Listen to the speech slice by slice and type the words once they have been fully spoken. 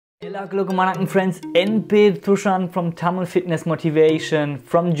Hello friends, NP Thushan from Tamil Fitness Motivation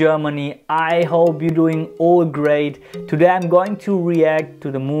from Germany. I hope you're doing all great. Today I'm going to react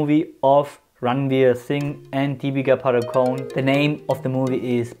to the movie of Ranveer, Singh and Deepika Padukone. The name of the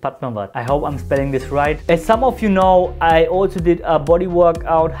movie is Padmaavat. I hope I'm spelling this right. As some of you know, I also did a body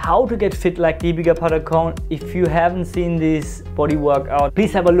workout, how to get fit like Deepika Padukone. If you haven't seen this body workout,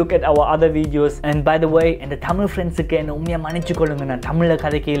 please have a look at our other videos. And by the way, and the Tamil friends again,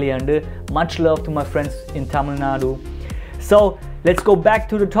 much love to my friends in Tamil Nadu. So let's go back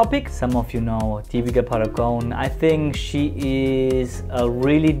to the topic. Some of you know Deepika Padukone. I think she is a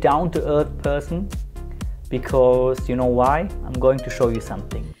really down-to-earth person because you know why? I'm going to show you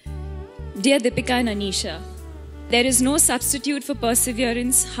something. Dear Deepika and Anisha, there is no substitute for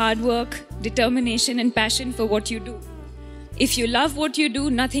perseverance, hard work, determination and passion for what you do. If you love what you do,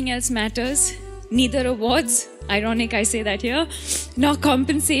 nothing else matters. Neither awards, ironic I say that here, nor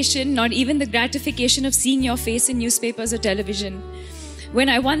compensation, not even the gratification of seeing your face in newspapers or television. When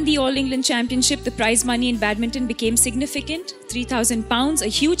I won the All England Championship, the prize money in badminton became significant, £3,000, a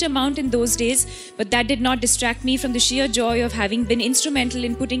huge amount in those days, but that did not distract me from the sheer joy of having been instrumental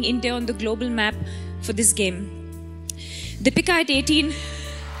in putting India on the global map for this game. Deepika at 18,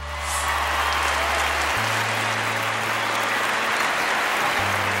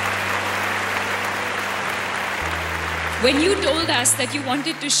 when you told us that you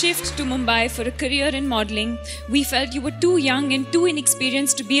wanted to shift to Mumbai for a career in modeling, we felt you were too young and too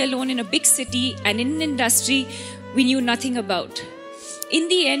inexperienced to be alone in a big city and in an industry we knew nothing about. In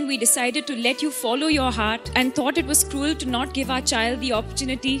the end, we decided to let you follow your heart and thought it was cruel to not give our child the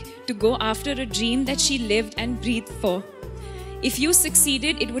opportunity to go after a dream that she lived and breathed for. If you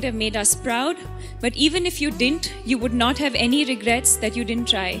succeeded, it would have made us proud, but even if you didn't, you would not have any regrets that you didn't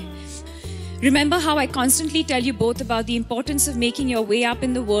try. Remember how I constantly tell you both about the importance of making your way up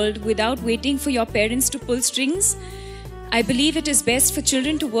in the world without waiting for your parents to pull strings? I believe it is best for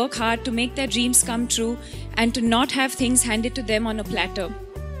children to work hard to make their dreams come true and to not have things handed to them on a platter.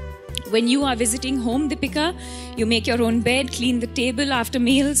 When you are visiting home, Deepika, you make your own bed, clean the table after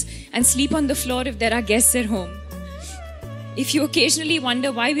meals, and sleep on the floor if there are guests at home. If you occasionally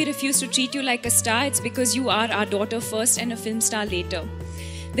wonder why we refuse to treat you like a star, it's because you are our daughter first and a film star later.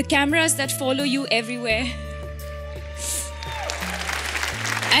 The cameras that follow you everywhere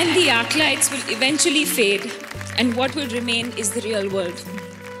and the arc lights will eventually fade, and what will remain is the real world.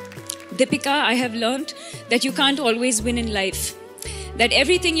 Deepika, I have learned that you can't always win in life, that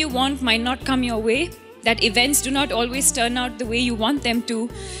everything you want might not come your way, that events do not always turn out the way you want them to.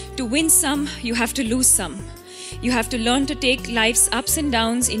 To win some, you have to lose some. You have to learn to take life's ups and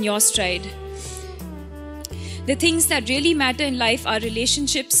downs in your stride. The things that really matter in life are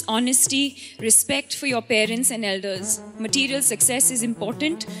relationships, honesty, respect for your parents and elders. Material success is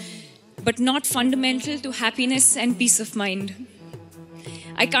important, but not fundamental to happiness and peace of mind.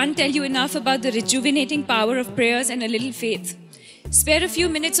 I can't tell you enough about the rejuvenating power of prayers and a little faith. Spare a few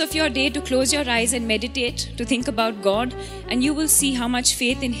minutes of your day to close your eyes and meditate, to think about God, and you will see how much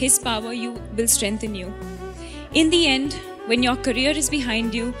faith in His power will strengthen you. In the end, when your career is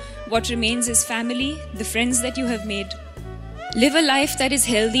behind you, what remains is family, the friends that you have made. Live a life that is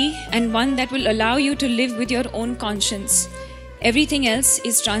healthy and one that will allow you to live with your own conscience. Everything else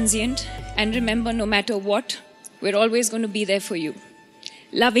is transient, and remember, no matter what, we're always going to be there for you.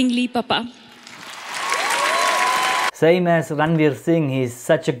 Lovingly, Papa. Same as Ranveer Singh, he's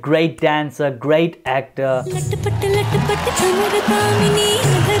such a great dancer, great actor.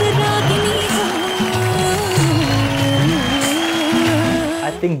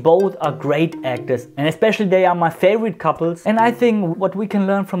 I think both are great actors, and especially they are my favorite couples. And I think what we can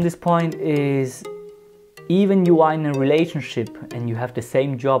learn from this point is, even you are in a relationship and you have the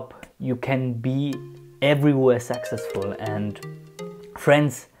same job, you can be everywhere successful. And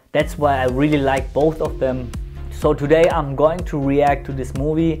friends, that's why I really like both of them. So today I'm going to react to this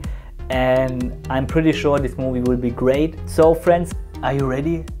movie, and I'm pretty sure this movie will be great. So friends, are you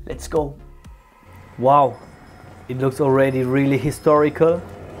ready? Let's go. Wow. It looks already really historical.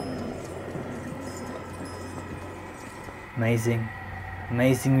 Amazing,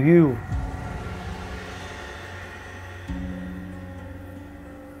 amazing view.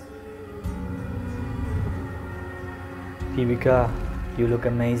 Deepika, you look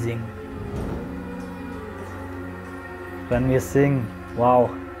amazing. Ranveer Singh,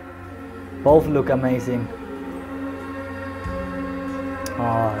 wow. Both look amazing.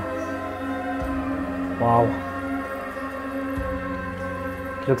 Oh, wow.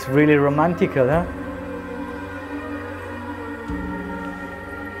 Looks really romantic, huh?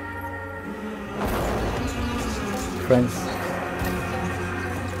 Friends,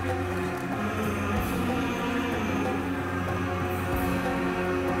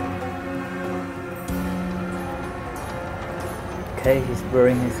 Okay, he's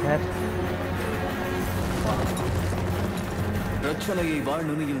wearing his hat. ரச்சனையை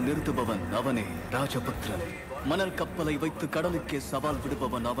வாழ்நுனியில் நிறுத்துபவன் அவனே ராஜபுத்திரன். மணல் கப்பலை வைத்து கடலுக்கே சவால்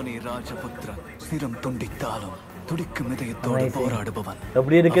விடுபவன் அவனே ராஜபுத்திரன். சிரம் துண்டித்தாலும் துடிக்கும் இதயத்தோடு போராடுபவன்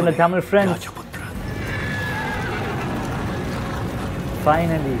எப்படி இருக்கு இந்த Tamil friends? ராஜபுத்திரன்.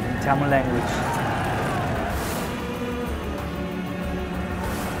 Finally in Tamil language.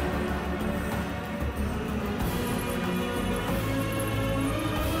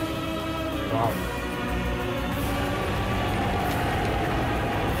 Wow.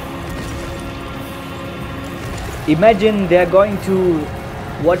 Imagine they're going to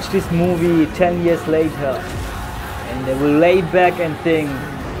watch this movie 10 years later and they will lay back and think,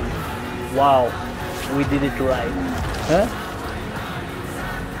 wow, we did it right. Huh?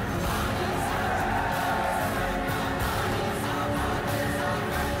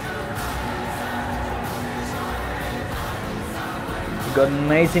 You got an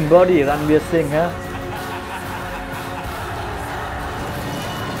amazing body, Ranveer Singh, huh?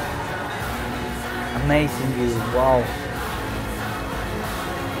 Amazing view, wow.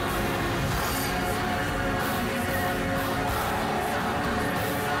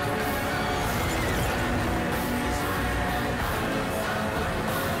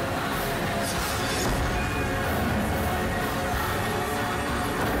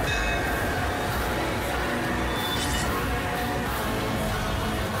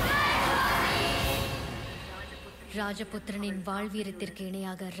 ராஜபுத்திரனின் வாழ்வீரத்திற்கு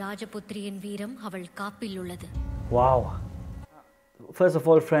இணையாக ராஜபுத்திரியின் வீரம் அவள் காப்பில் உள்ளது. Wow. First of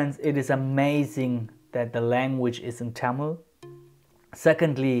all, friends, it is amazing that the language is in Tamil.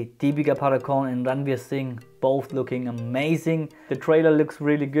 Secondly, Deepika Padukone and Ranveer Singh both looking amazing. The trailer looks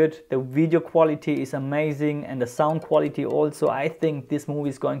really good. The video quality is amazing and the sound quality also. I think this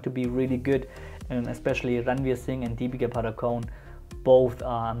movie is going to be really good, and especially Ranveer Singh and Deepika Padukone. Both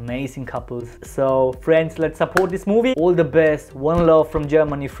are amazing couples. So friends, let's support this movie. All the best. One love from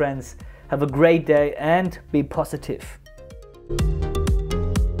Germany, friends. Have a great day and be positive.